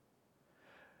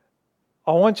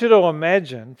I want you to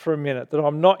imagine for a minute that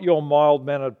I'm not your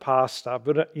mild-mannered pastor,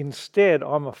 but instead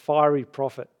I'm a fiery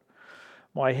prophet.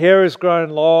 My hair has grown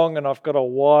long and I've got a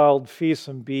wild,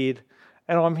 fearsome beard,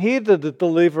 and I'm here to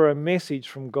deliver a message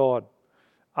from God.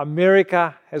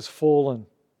 America has fallen.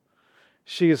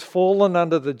 She has fallen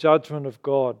under the judgment of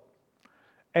God.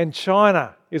 And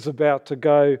China is about to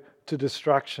go to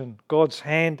destruction. God's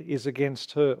hand is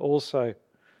against her also.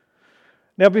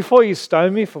 Now, before you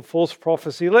stone me for false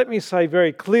prophecy, let me say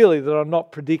very clearly that I'm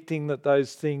not predicting that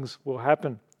those things will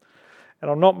happen. And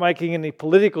I'm not making any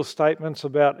political statements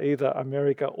about either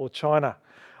America or China.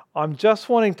 I'm just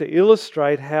wanting to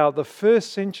illustrate how the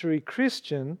first century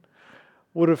Christian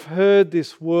would have heard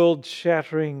this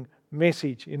world-shattering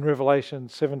message in Revelation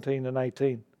 17 and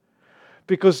 18.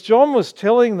 Because John was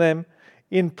telling them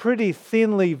in pretty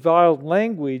thinly veiled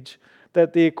language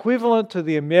that the equivalent to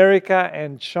the America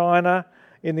and China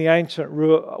in the ancient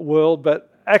world,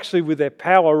 but actually with their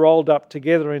power rolled up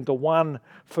together into one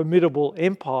formidable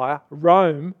empire,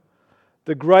 Rome,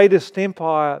 the greatest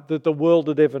empire that the world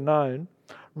had ever known.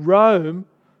 Rome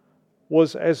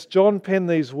was, as John penned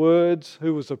these words,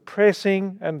 who was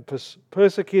oppressing and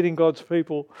persecuting God's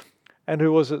people and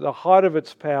who was at the height of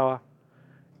its power,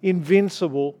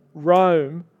 invincible.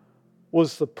 Rome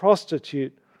was the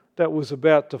prostitute that was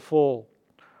about to fall.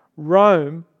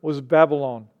 Rome was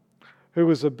Babylon, who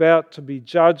was about to be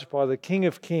judged by the King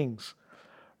of Kings.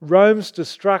 Rome's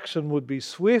destruction would be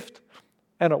swift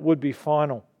and it would be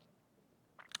final.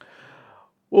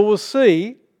 Well, we'll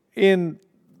see in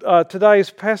today's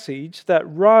passage that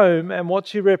Rome and what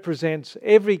she represents,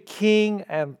 every king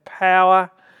and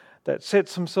power that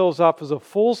sets themselves up as a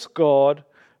false god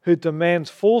who demands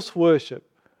false worship,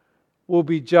 will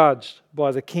be judged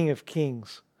by the King of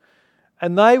Kings.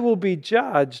 And they will be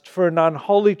judged for an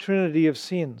unholy trinity of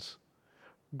sins: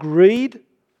 greed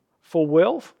for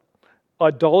wealth,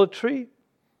 idolatry,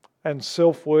 and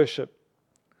self-worship.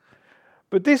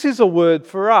 But this is a word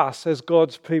for us as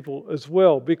God's people as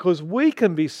well, because we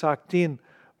can be sucked in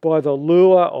by the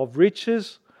lure of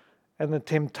riches and the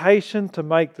temptation to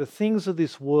make the things of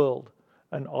this world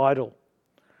an idol.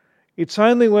 It's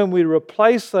only when we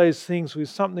replace those things with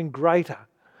something greater,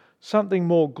 something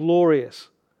more glorious,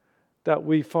 that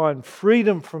we find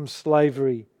freedom from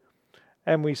slavery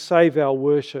and we save our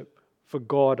worship for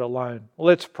God alone. Well,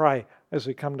 let's pray as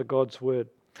we come to God's word.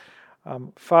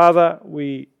 Father,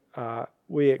 we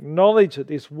acknowledge that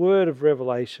this word of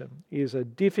revelation is a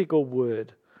difficult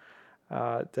word,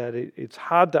 that it's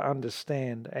hard to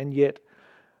understand, and yet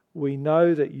we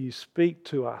know that you speak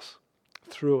to us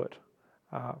through it.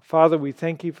 Father, we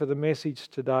thank you for the message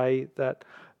today that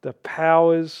the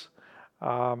powers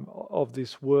of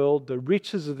this world, the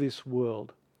riches of this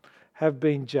world, have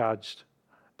been judged,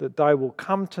 that they will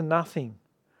come to nothing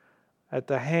at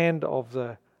the hand of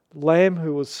the Lamb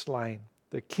who was slain,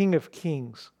 the King of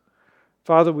Kings.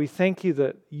 Father, we thank you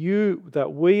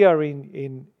that we are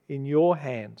in your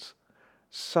hands,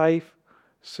 safe,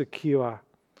 secure.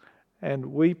 And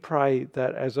we pray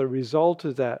that as a result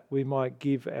of that, we might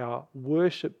give our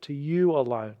worship to you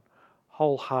alone,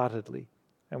 wholeheartedly.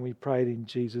 And we pray it in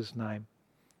Jesus' name.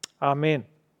 Amen.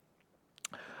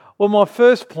 Well, my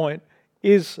first point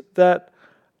is that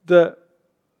the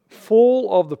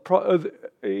fall of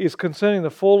is concerning the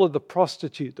fall of the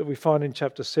prostitute that we find in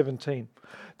chapter 17.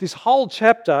 This whole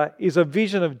chapter is a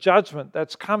vision of judgment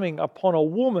that's coming upon a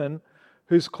woman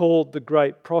who's called the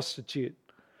great prostitute.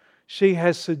 She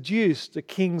has seduced the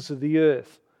kings of the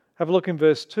earth. Have a look in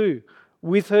verse 2.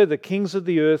 With her the kings of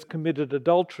the earth committed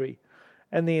adultery,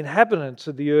 and the inhabitants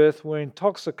of the earth were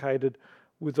intoxicated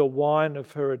with the wine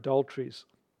of her adulteries.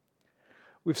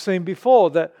 We've seen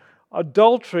before that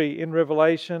adultery in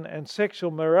Revelation and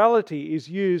sexual morality is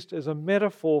used as a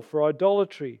metaphor for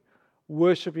idolatry,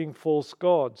 worshipping false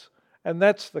gods. And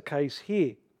that's the case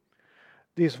here.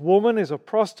 This woman is a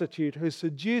prostitute who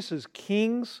seduces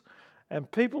kings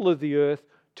and people of the earth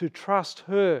to trust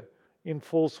her in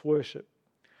false worship.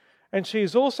 And she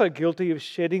is also guilty of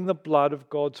shedding the blood of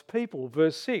God's people.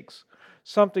 Verse 6,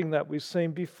 something that we've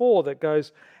seen before that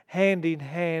goes hand in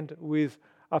hand with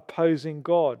opposing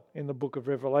God in the book of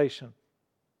Revelation.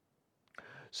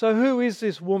 So who is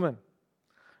this woman?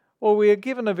 Well, we are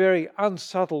given a very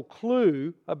unsubtle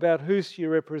clue about who she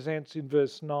represents in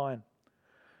verse 9.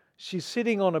 She's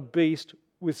sitting on a beast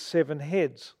with 7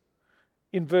 heads.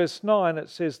 In verse 9 it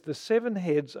says, the 7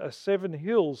 heads are 7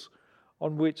 hills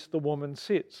on which the woman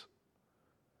sits.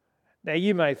 Now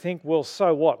you may think, well,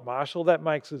 so what, Marshall? That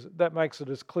makes it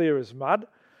as clear as mud.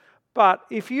 But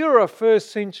if you're a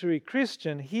first century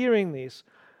Christian hearing this,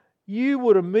 you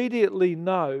would immediately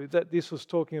know that this was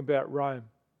talking about Rome.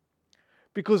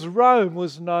 because Rome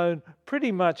was known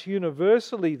pretty much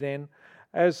universally then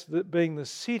as being the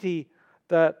city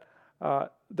that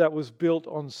was built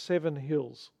on 7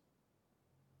 hills.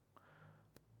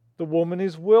 The woman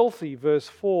is wealthy, verse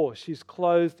 4. She's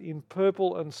clothed in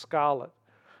purple and scarlet,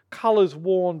 colours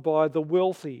worn by the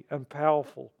wealthy and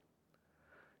powerful.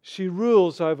 She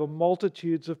rules over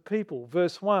multitudes of people.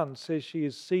 Verse 1 says she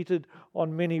is seated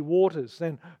on many waters.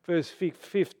 Then verse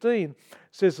 15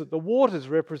 says that the waters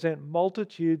represent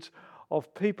multitudes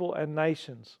of people and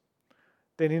nations.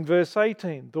 Then in verse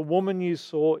 18, the woman you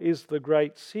saw is the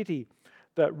great city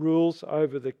that rules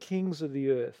over the kings of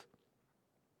the earth.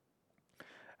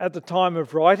 At the time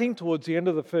of writing, towards the end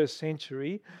of the 1st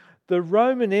century, the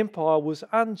Roman Empire was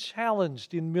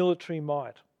unchallenged in military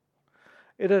might.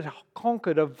 It had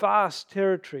conquered a vast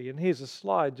territory. And here's a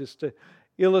slide just to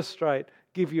illustrate,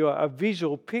 give you a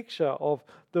visual picture of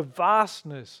the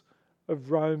vastness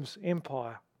of Rome's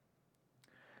empire.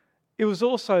 It was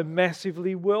also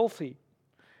massively wealthy.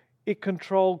 It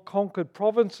controlled conquered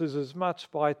provinces as much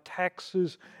by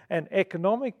taxes and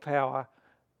economic power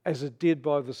as it did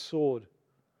by the sword.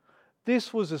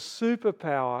 This was a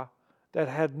superpower that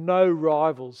had no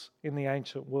rivals in the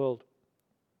ancient world.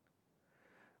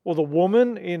 Well, the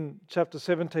woman in chapter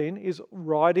 17 is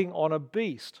riding on a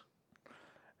beast.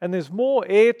 And there's more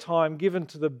airtime given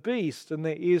to the beast than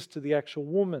there is to the actual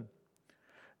woman.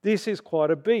 This is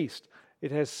quite a beast.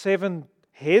 It has 7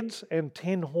 heads and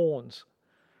 10 horns.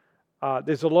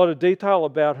 There's a lot of detail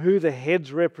about who the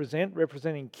heads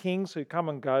representing kings who come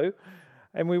and go.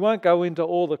 And we won't go into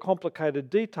all the complicated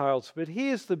details, but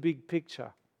here's the big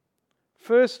picture.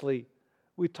 Firstly,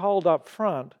 we're told up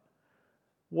front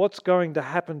what's going to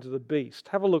happen to the beast.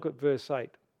 Have a look at verse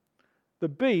 8. The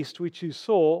beast which you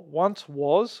saw once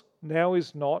was, now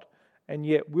is not, and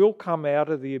yet will come out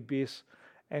of the abyss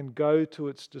and go to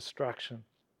its destruction.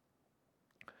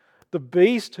 The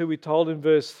beast, who we're told in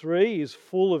verse 3 is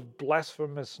full of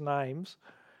blasphemous names,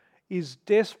 is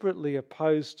desperately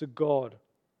opposed to God.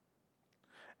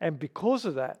 And because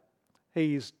of that,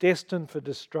 he is destined for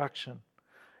destruction.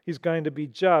 He's going to be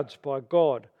judged by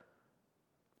God.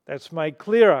 That's made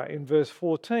clearer in verse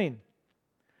 14.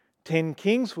 10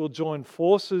 kings will join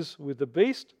forces with the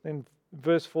beast. In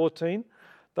verse 14,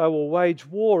 they will wage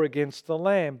war against the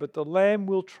Lamb, but the Lamb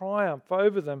will triumph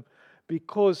over them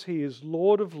because he is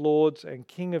Lord of lords and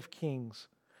King of kings,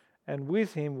 and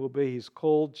with him will be his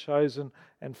called, chosen,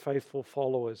 and faithful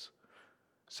followers.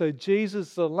 So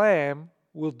Jesus the Lamb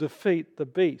will defeat the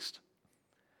beast.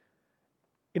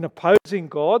 In opposing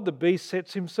God, the beast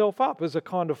sets himself up as a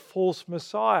kind of false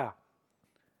Messiah.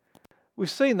 We've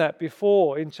seen that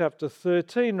before in chapter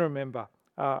 13, remember.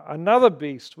 Another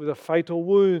beast with a fatal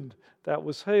wound that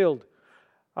was healed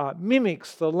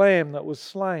mimics the lamb that was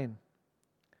slain.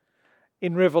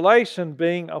 In Revelation,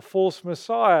 being a false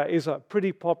Messiah is a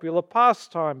pretty popular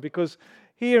pastime because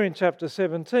here in chapter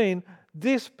 17,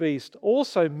 this beast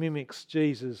also mimics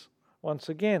Jesus once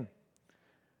again.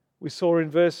 We saw in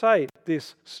verse 8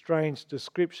 this strange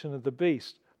description of the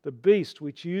beast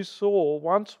which you saw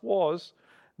once was,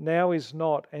 now is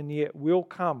not, and yet will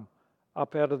come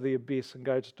up out of the abyss and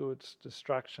go to its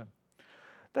destruction.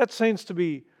 That seems to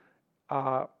be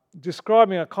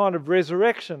describing a kind of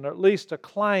resurrection, or at least a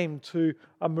claim to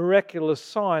a miraculous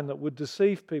sign that would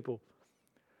deceive people.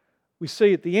 We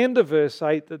see at the end of verse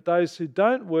 8 that those who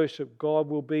don't worship God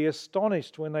will be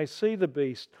astonished when they see the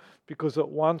beast, because it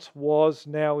once was,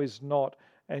 now is not,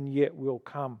 and yet will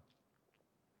come.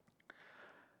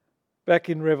 Back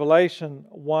in Revelation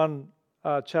 1,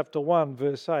 chapter 1,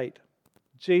 verse 8,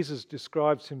 Jesus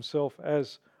describes himself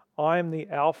as, I am the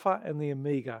Alpha and the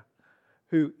Omega,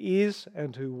 who is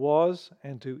and who was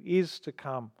and who is to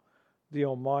come, the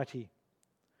Almighty.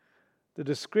 The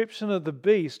description of the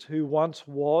beast who once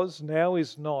was, now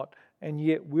is not, and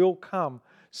yet will come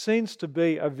seems to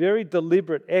be a very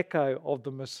deliberate echo of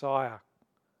the Messiah,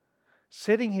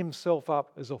 setting himself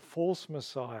up as a false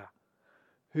Messiah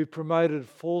who promoted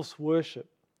false worship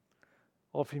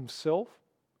of himself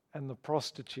and the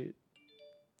prostitute.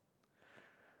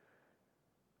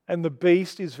 And the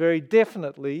beast is very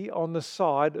definitely on the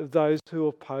side of those who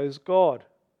oppose God.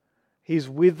 He's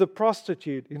with the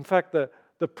prostitute. In fact,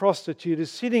 the prostitute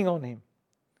is sitting on him.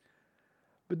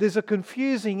 But there's a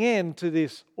confusing end to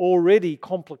this already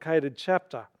complicated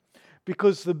chapter,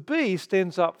 because the beast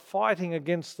ends up fighting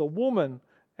against the woman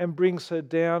and brings her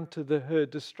down to her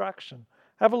destruction.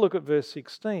 Have a look at verse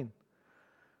 16.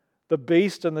 The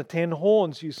beast and the 10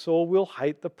 horns you saw will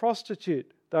hate the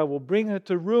prostitute. They will bring her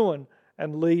to ruin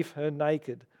and leave her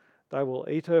naked. They will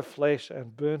eat her flesh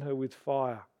and burn her with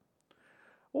fire.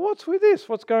 Well, what's with this?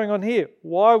 What's going on here?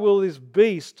 Why will this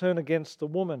beast turn against the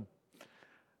woman?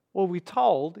 Well, we're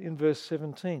told in verse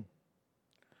 17,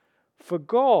 for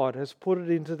God has put it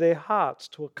into their hearts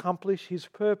to accomplish his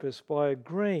purpose by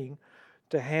agreeing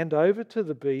to hand over to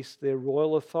the beast their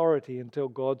royal authority until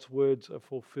God's words are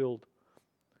fulfilled.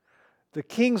 The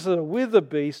kings that are with the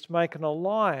beast make an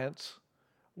alliance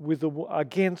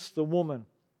against the woman.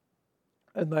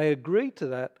 And they agree to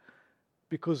that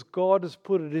because God has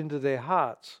put it into their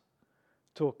hearts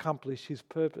to accomplish his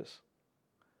purpose.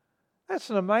 That's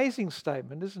an amazing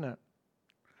statement, isn't it?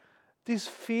 This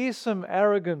fearsome,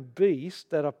 arrogant beast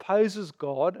that opposes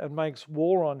God and makes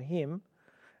war on him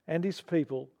and his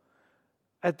people,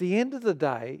 at the end of the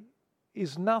day,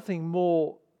 is nothing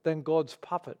more than God's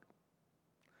puppet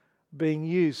being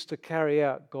used to carry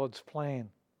out God's plan.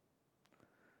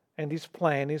 And God's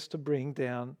plan is to bring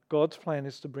down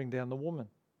the woman.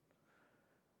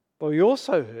 But we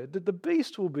also heard that the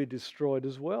beast will be destroyed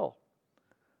as well.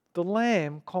 The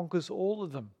Lamb conquers all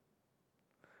of them.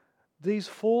 These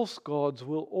false gods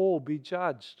will all be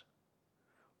judged.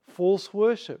 False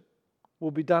worship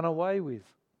will be done away with.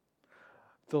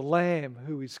 The Lamb,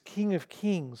 who is King of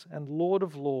Kings and Lord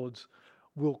of Lords,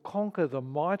 will conquer the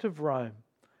might of Rome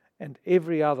and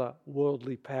every other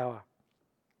worldly power.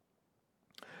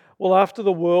 Well, after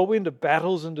the whirlwind of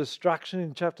battles and destruction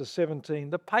in chapter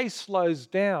 17, the pace slows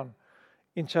down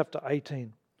in chapter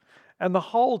 18. And the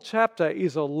whole chapter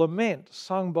is a lament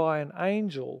sung by an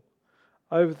angel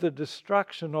over the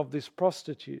destruction of this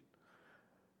prostitute,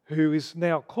 who is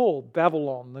now called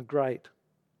Babylon the Great.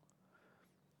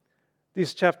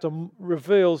 This chapter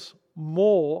reveals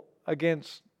more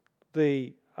against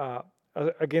the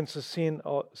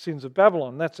sins of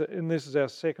Babylon. And this is our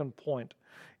second point.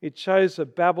 It shows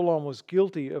that Babylon was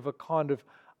guilty of a kind of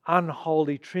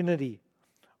unholy trinity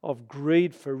of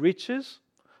greed for riches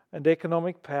and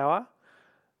economic power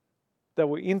that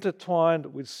were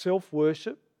intertwined with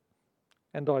self-worship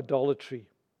and idolatry.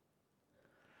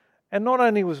 And not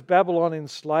only was Babylon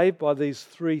enslaved by these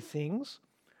three things,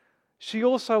 she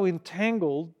also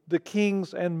entangled the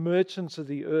kings and merchants of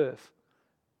the earth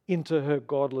into her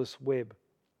godless web.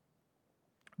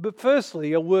 But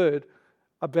firstly, a word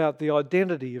about the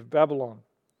identity of Babylon.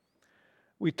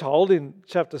 We're told in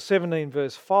chapter 17,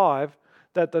 verse 5,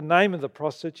 that the name of the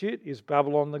prostitute is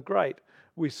Babylon the Great.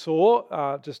 We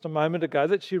saw just a moment ago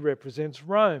that she represents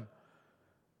Rome.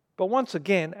 But once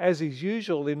again, as is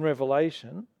usual in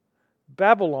Revelation,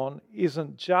 Babylon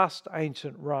isn't just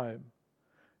ancient Rome.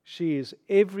 She is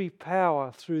every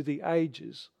power through the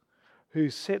ages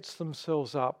who sets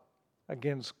themselves up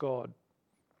against God.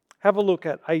 Have a look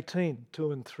at 18,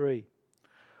 2 and 3.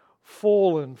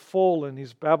 Fallen, fallen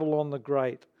is Babylon the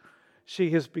Great.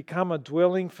 She has become a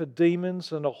dwelling for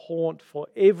demons and a haunt for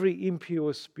every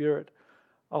impure spirit,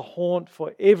 a haunt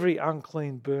for every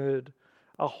unclean bird,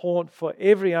 a haunt for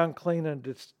every unclean and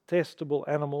detestable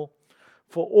animal.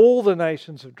 For all the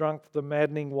nations have drunk the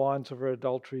maddening wines of her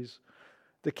adulteries.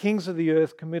 The kings of the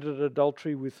earth committed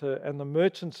adultery with her, and the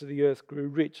merchants of the earth grew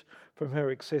rich from her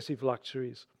excessive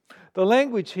luxuries. The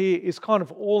language here is kind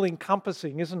of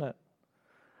all-encompassing, isn't it?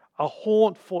 A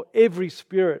haunt for every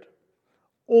spirit.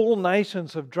 All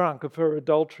nations have drunk of her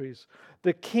adulteries.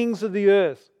 The kings of the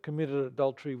earth committed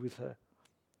adultery with her.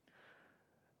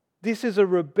 This is a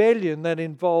rebellion that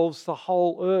involves the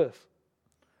whole earth.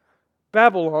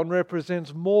 Babylon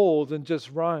represents more than just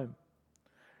Rome.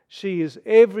 She is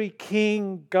every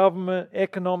king, government,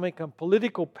 economic and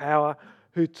political power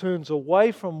who turns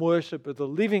away from worship of the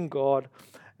living God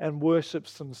and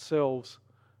worships themselves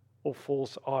or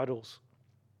false idols.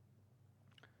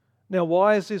 Now,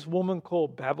 why is this woman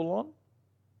called Babylon?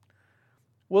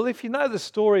 Well, if you know the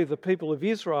story of the people of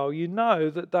Israel, you know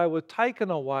that they were taken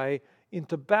away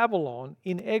into Babylon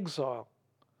in exile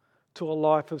to a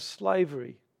life of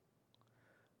slavery.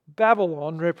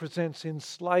 Babylon represents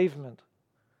enslavement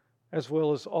as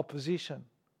well as opposition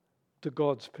to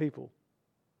God's people.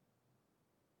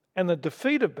 And the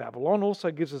defeat of Babylon also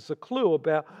gives us a clue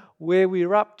about where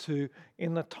we're up to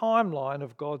in the timeline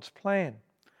of God's plan.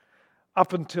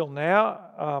 Up until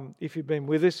now, if you've been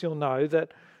with us, you'll know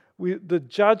that the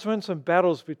judgments and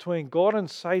battles between God and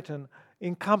Satan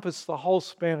encompass the whole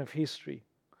span of history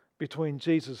between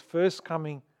Jesus' first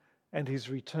coming and his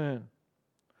return.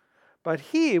 But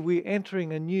here we're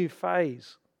entering a new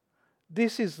phase.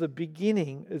 This is the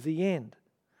beginning of the end.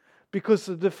 Because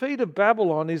the defeat of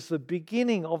Babylon is the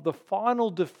beginning of the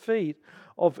final defeat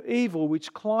of evil,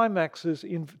 which climaxes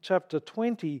in chapter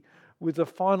 20 with the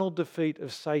final defeat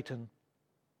of Satan.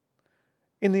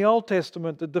 In the Old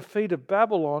Testament, the defeat of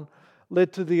Babylon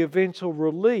led to the eventual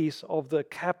release of the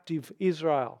captive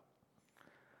Israel.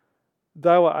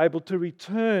 they were able to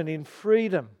return in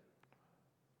freedom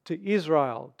to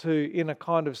Israel, in a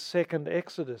kind of second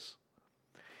Exodus.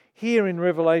 Here in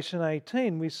Revelation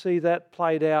 18, we see that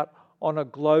played out on a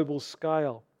global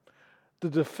scale. The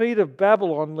defeat of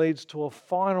Babylon leads to a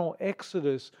final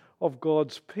exodus of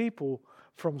God's people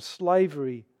from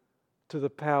slavery to the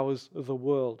powers of the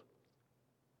world.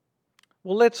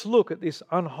 Well, let's look at this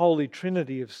unholy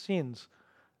trinity of sins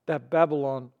that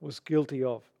Babylon was guilty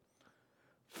of.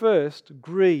 First,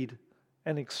 greed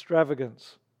and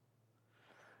extravagance.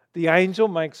 The angel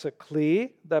makes it clear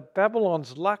that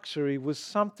Babylon's luxury was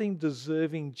something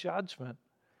deserving judgment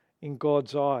in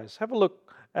God's eyes. Have a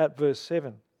look at verse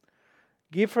 7.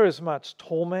 Give her as much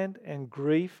torment and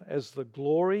grief as the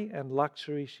glory and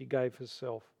luxury she gave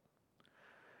herself.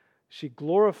 She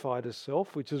glorified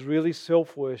herself, which is really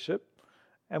self-worship,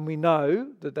 and we know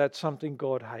that that's something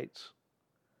God hates.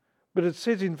 But it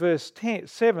says in verse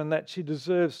 7 that she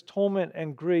deserves torment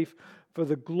and grief for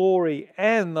the glory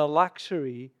and the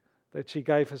luxury that she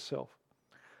gave herself.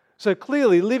 So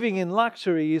clearly, living in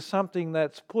luxury is something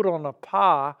that's put on a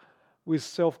par with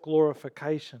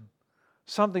self-glorification,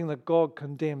 something that God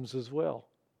condemns as well.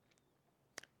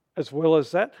 As well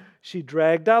as that, she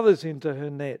dragged others into her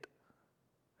net,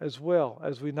 as well,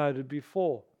 as we noted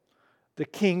before. The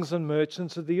kings and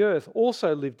merchants of the earth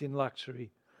also lived in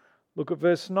luxury. Look at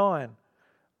verse 9.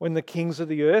 When the kings of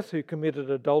the earth who committed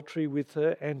adultery with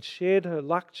her and shared her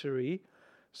luxury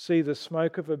see the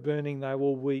smoke of her burning, they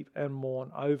will weep and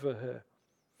mourn over her.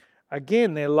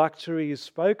 Again, their luxury is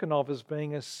spoken of as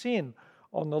being a sin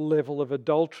on the level of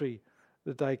adultery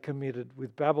that they committed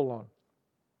with Babylon.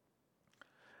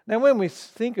 Now, when we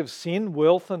think of sin,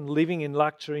 wealth and living in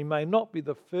luxury may not be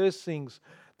the first things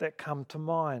that come to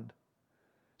mind.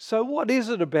 So what is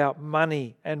it about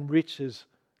money and riches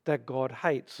that God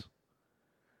hates?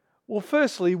 Well,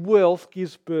 firstly, wealth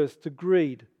gives birth to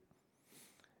greed.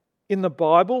 In the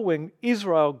Bible, when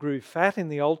Israel grew fat in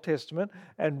the Old Testament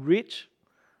and rich,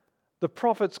 the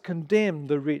prophets condemned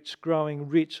the rich growing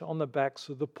rich on the backs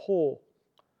of the poor.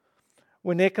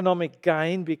 When economic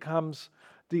gain becomes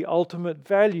the ultimate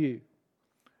value,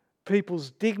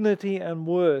 people's dignity and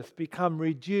worth become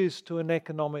reduced to an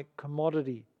economic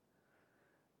commodity.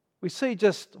 We see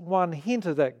just one hint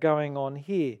of that going on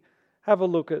here. Have a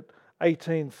look at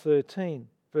 18:13,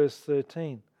 verse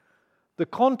 13. The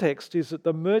context is that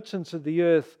the merchants of the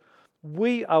earth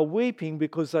are weeping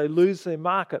because they lose their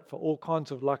market for all kinds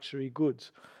of luxury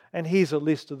goods. And here's a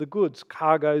list of the goods: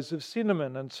 cargoes of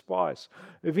cinnamon and spice,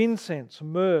 of incense,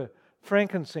 myrrh,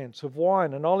 frankincense, of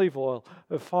wine and olive oil,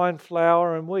 of fine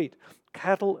flour and wheat,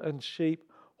 cattle and sheep,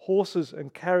 horses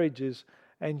and carriages,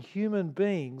 and human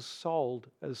beings sold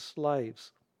as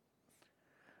slaves.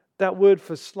 That word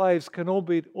for slaves can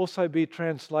also be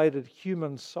translated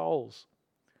human souls.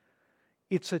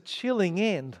 It's a chilling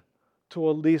end to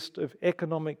a list of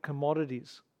economic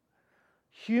commodities.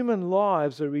 Human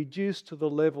lives are reduced to the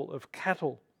level of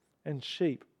cattle and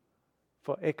sheep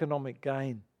for economic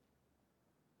gain.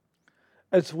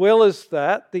 As well as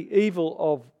that, the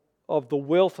evil of the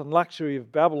wealth and luxury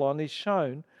of Babylon is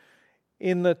shown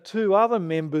in the two other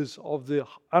members of the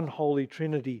unholy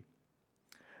trinity.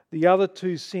 The other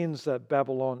two sins that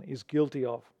Babylon is guilty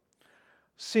of.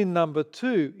 Sin number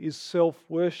 2 is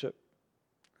self-worship.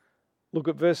 Look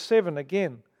at verse 7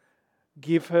 again.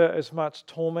 Give her as much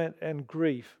torment and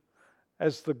grief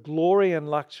as the glory and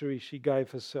luxury she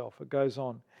gave herself. It goes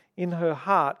on. In her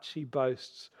heart she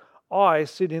boasts, I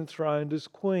sit enthroned as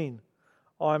queen.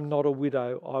 I am not a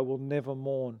widow. I will never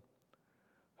mourn.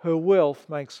 Her wealth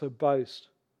makes her boast,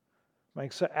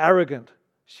 makes her arrogant.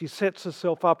 She sets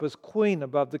herself up as queen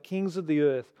above the kings of the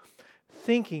earth,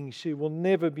 thinking she will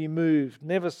never be moved,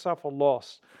 never suffer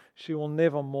loss. She will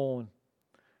never mourn.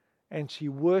 And she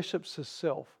worships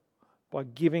herself by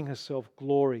giving herself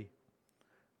glory.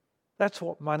 That's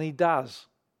what money does.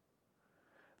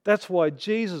 That's why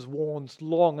Jesus warns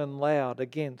long and loud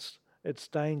against its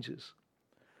dangers.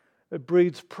 It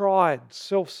breeds pride,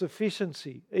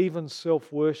 self-sufficiency, even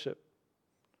self-worship.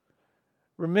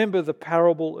 Remember the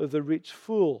parable of the rich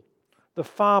fool, the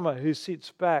farmer who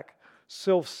sits back,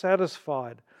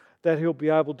 self-satisfied that he'll be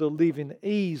able to live in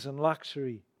ease and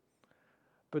luxury.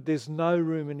 But there's no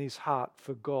room in his heart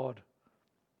for God.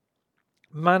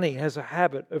 Money has a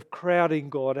habit of crowding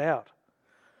God out.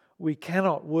 We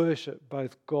cannot worship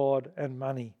both God and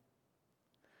money.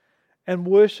 And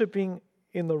worshipping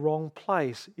in the wrong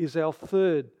place is our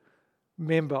third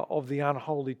member of the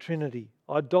unholy trinity,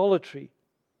 idolatry.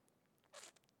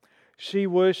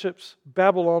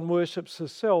 Babylon worships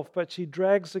herself, but she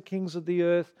drags the kings of the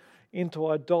earth into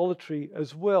idolatry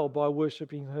as well by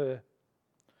worshipping her.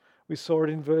 We saw it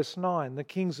in verse 9, the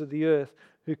kings of the earth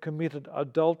who committed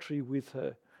adultery with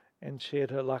her and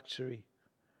shared her luxury.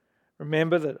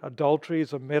 Remember that adultery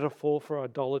is a metaphor for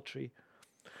idolatry.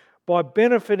 By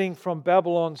benefiting from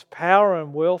Babylon's power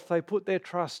and wealth, they put their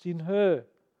trust in her,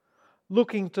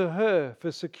 looking to her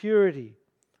for security.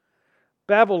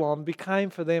 Babylon became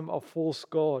for them a false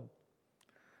god.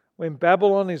 When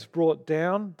Babylon is brought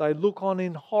down, they look on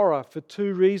in horror for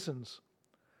two reasons.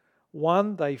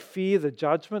 One, they fear the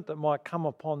judgment that might come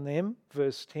upon them,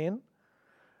 verse 10.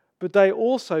 But they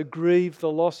also grieve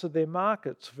the loss of their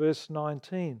markets, verse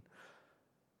 19.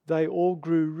 They all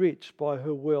grew rich by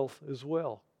her wealth as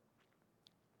well.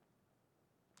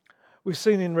 We've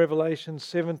seen in Revelation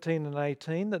 17 and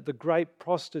 18 that the great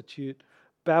prostitute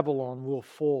Babylon will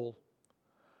fall.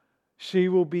 She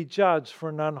will be judged for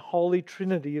an unholy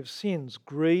trinity of sins: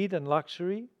 greed and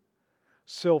luxury,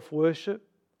 self-worship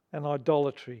and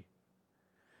idolatry.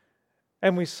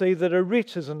 And we see that her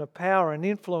riches and her power and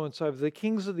influence over the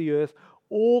kings of the earth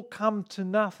all come to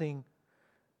nothing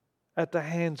at the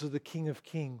hands of the King of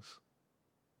Kings.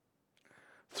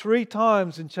 3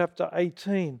 times in chapter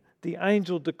 18, the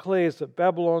angel declares that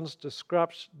Babylon's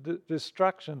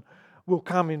destruction will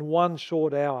come in one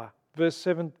short hour. Verse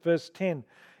 10,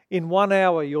 in 1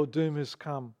 hour your doom has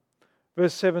come.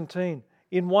 Verse 17,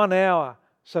 in 1 hour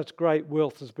such great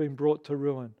wealth has been brought to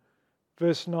ruin.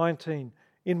 Verse 19,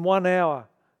 in 1 hour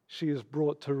she is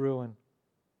brought to ruin.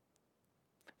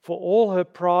 For all her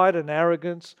pride and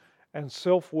arrogance and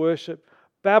self-worship,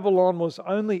 Babylon was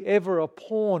only ever a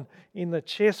pawn in the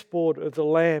chessboard of the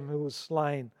Lamb who was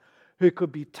slain, who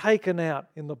could be taken out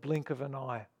in the blink of an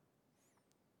eye.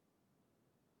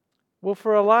 Well,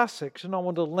 for our last section, I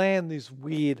want to land this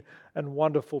weird and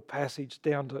wonderful passage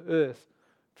down to earth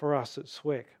for us at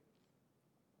Sweck.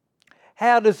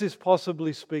 How does this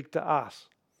possibly speak to us?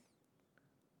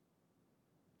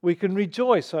 We can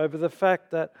rejoice over the fact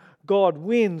that God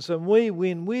wins and we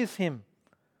win with Him,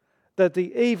 that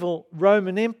the evil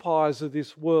Roman empires of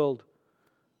this world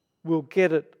will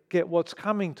get what's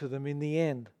coming to them in the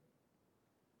end.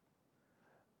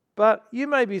 But you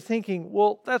may be thinking,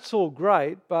 well, that's all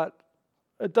great, but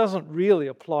it doesn't really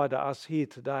apply to us here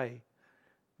today,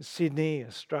 Sydney,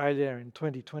 Australia in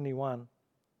 2021.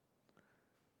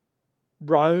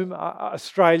 Rome,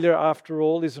 Australia after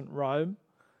all, isn't Rome.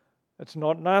 It's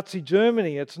not Nazi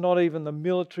Germany. It's not even the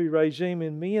military regime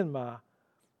in Myanmar.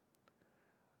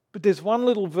 But there's one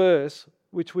little verse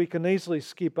which we can easily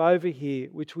skip over here,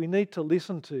 which we need to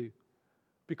listen to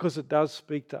because it does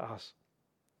speak to us.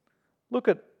 Look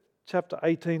at chapter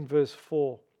 18, verse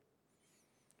 4.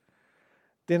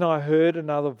 Then I heard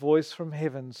another voice from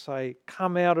heaven say,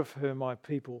 "Come out of her, my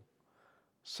people,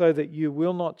 so that you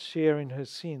will not share in her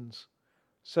sins,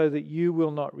 so that you will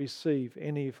not receive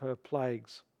any of her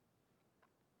plagues."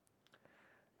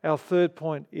 Our third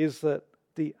point is that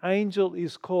the angel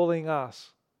is calling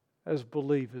us as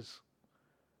believers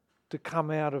to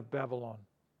come out of Babylon.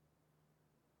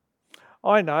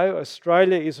 I know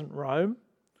Australia isn't Rome.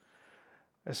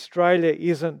 Australia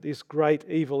isn't this great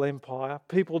evil empire.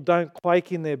 People don't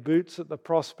quake in their boots at the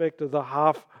prospect of the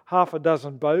half a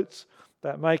dozen boats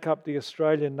that make up the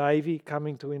Australian Navy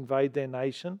coming to invade their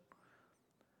nation.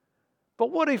 But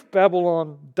what if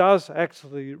Babylon does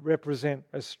actually represent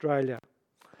Australia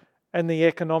and the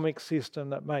economic system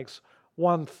that makes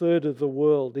 1/3 of the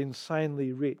world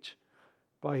insanely rich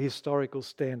by historical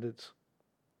standards?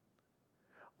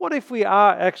 What if we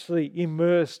are actually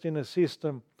immersed in a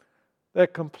system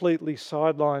that completely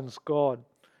sidelines God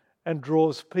and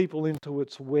draws people into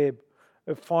its web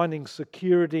of finding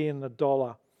security in the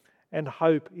dollar and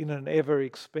hope in an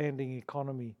ever-expanding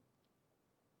economy?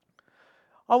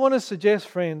 I want to suggest,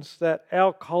 friends, that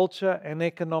our culture and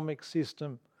economic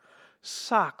system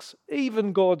sucks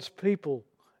even God's people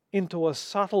into a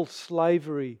subtle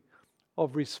slavery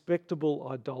of respectable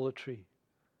idolatry.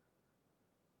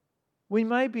 We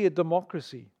may be a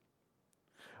democracy.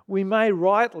 We may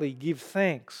rightly give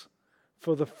thanks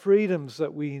for the freedoms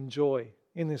that we enjoy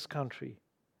in this country.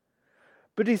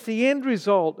 But if the end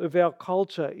result of our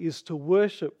culture is to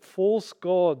worship false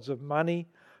gods of money,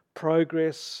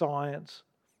 progress, science,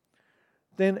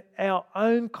 then our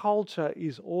own culture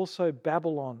is also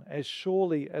Babylon as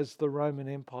surely as the Roman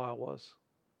Empire was.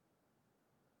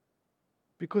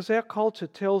 Because our culture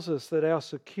tells us that our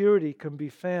security can be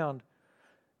found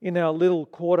in our little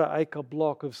quarter-acre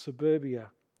block of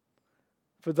suburbia.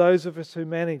 For those of us who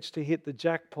manage to hit the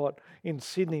jackpot in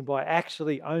Sydney by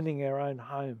actually owning our own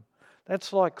home,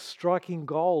 that's like striking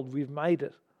gold. We've made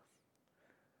it.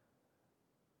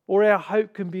 Or our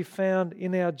hope can be found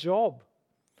in our job,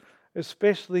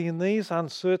 especially in these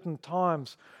uncertain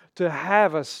times. to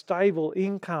have a stable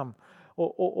income,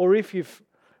 or if you've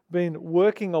been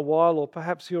working a while, or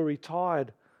perhaps you're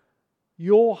retired,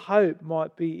 your hope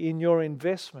might be in your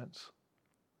investments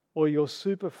or your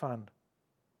super fund.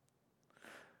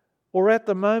 Or at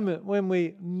the moment when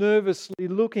we're nervously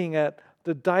looking at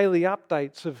the daily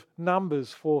updates of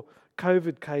numbers for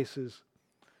COVID cases,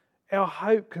 our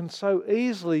hope can so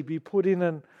easily be put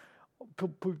on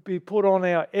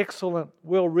our excellent,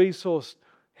 well-resourced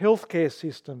healthcare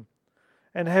system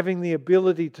and having the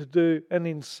ability to do an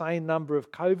insane number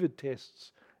of COVID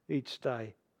tests each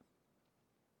day.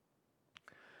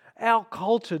 Our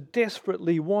culture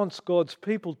desperately wants God's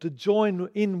people to join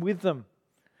in with them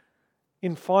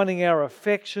in finding our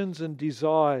affections and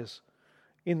desires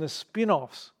in the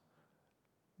spin-offs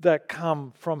that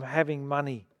come from having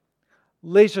money.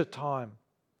 Leisure time,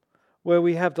 where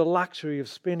we have the luxury of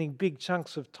spending big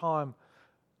chunks of time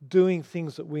doing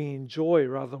things that we enjoy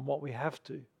rather than what we have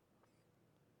to.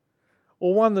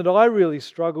 Or one that I really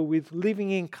struggle with,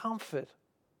 living in comfort.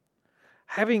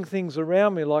 Having things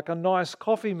around me like a nice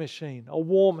coffee machine, a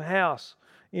warm house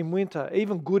in winter,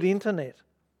 even good internet.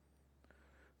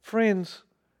 Friends,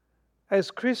 as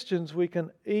Christians, we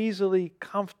can easily,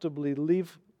 comfortably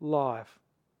live life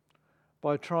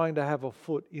by trying to have a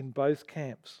foot in both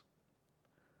camps.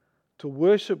 To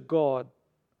worship God,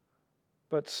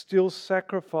 but still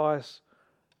sacrifice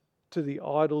to the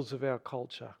idols of our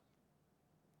culture.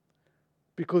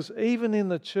 Because even in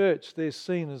the church, they're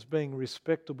seen as being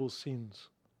respectable sins.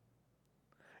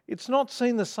 It's not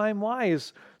seen the same way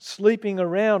as sleeping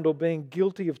around or being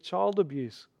guilty of child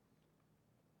abuse.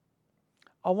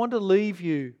 I want to leave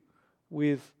you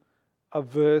with a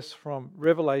verse from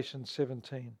Revelation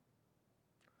 17.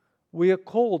 We are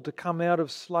called to come out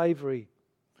of slavery,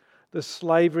 the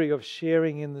slavery of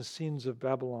sharing in the sins of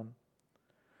Babylon.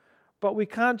 But we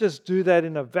can't just do that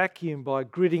in a vacuum by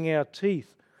gritting our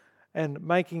teeth and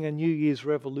making a New Year's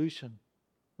resolution.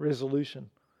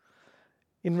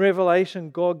 In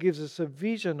Revelation, God gives us a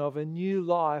vision of a new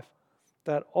life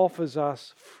that offers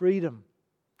us freedom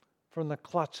from the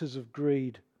clutches of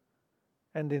greed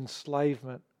and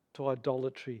enslavement to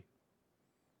idolatry.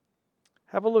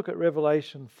 Have a look at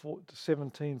Revelation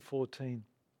 17:14.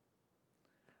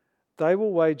 They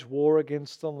will wage war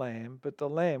against the Lamb, but the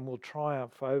Lamb will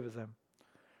triumph over them,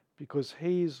 because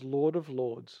he is Lord of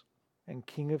lords and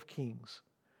King of kings,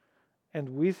 and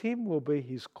with him will be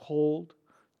his called,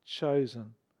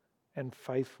 chosen, and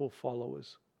faithful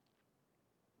followers.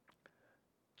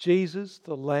 Jesus,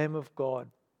 the Lamb of God,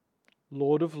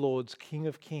 Lord of lords, King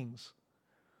of kings,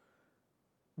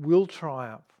 will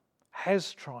triumph,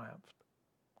 has triumphed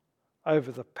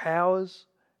over the powers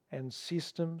and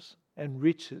systems and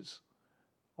riches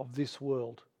of this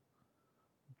world.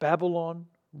 Babylon,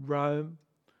 Rome,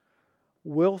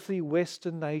 wealthy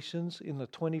Western nations in the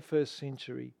 21st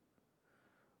century,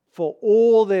 for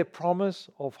all their promise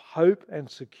of hope and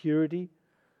security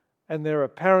and their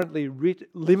apparently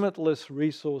limitless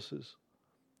resources,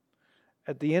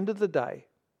 at the end of the day,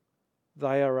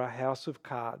 they are a house of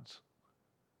cards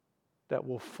that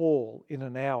will fall in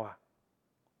an hour.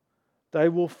 They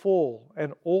will fall,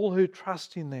 and all who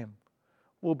trust in them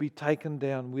will be taken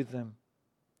down with them.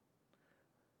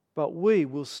 But we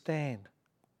will stand.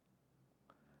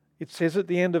 It says at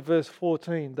the end of verse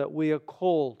 14 that we are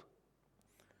called,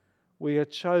 we are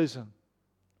chosen.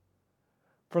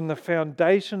 From the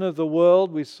foundation of the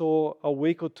world, we saw a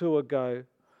week or two ago,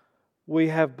 we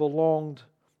have belonged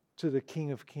to the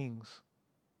King of Kings.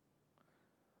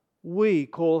 We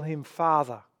call him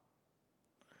Father.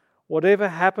 Whatever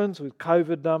happens with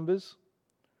COVID numbers,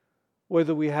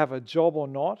 whether we have a job or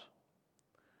not,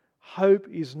 hope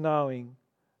is knowing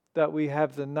that we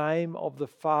have the name of the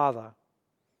Father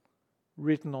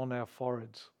written on our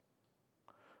foreheads.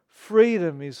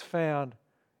 Freedom is found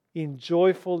in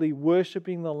joyfully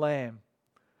worshipping the Lamb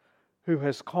who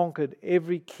has conquered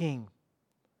every king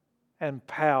and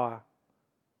power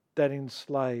that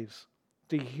enslaves,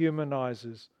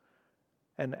 dehumanizes,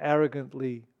 and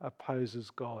arrogantly opposes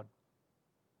God.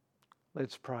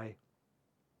 Let's pray.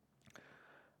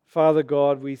 Father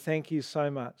God, we thank you so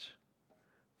much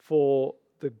for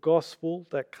the gospel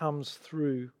that comes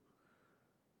through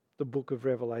the book of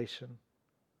Revelation.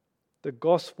 The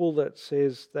gospel that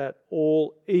says that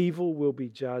all evil will be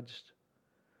judged,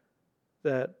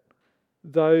 that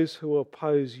those who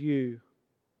oppose you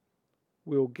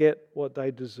will get what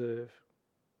they deserve,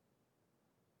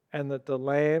 and that the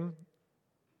Lamb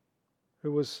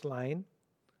who was slain,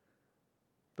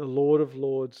 the Lord of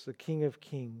lords, the King of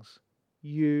kings,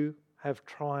 you have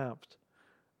triumphed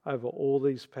over all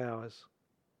these powers.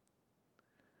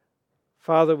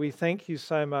 Father, we thank you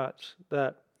so much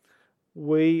that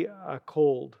We are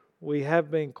called. We have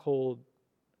been called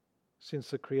since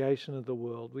the creation of the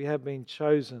world. We have been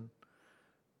chosen.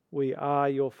 We are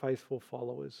your faithful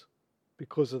followers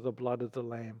because of the blood of the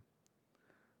Lamb.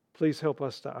 Please help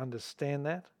us to understand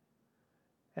that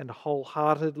and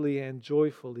wholeheartedly and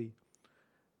joyfully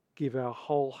give our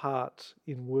whole hearts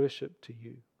in worship to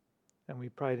you. And we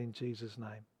pray it in Jesus'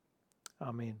 name.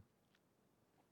 Amen.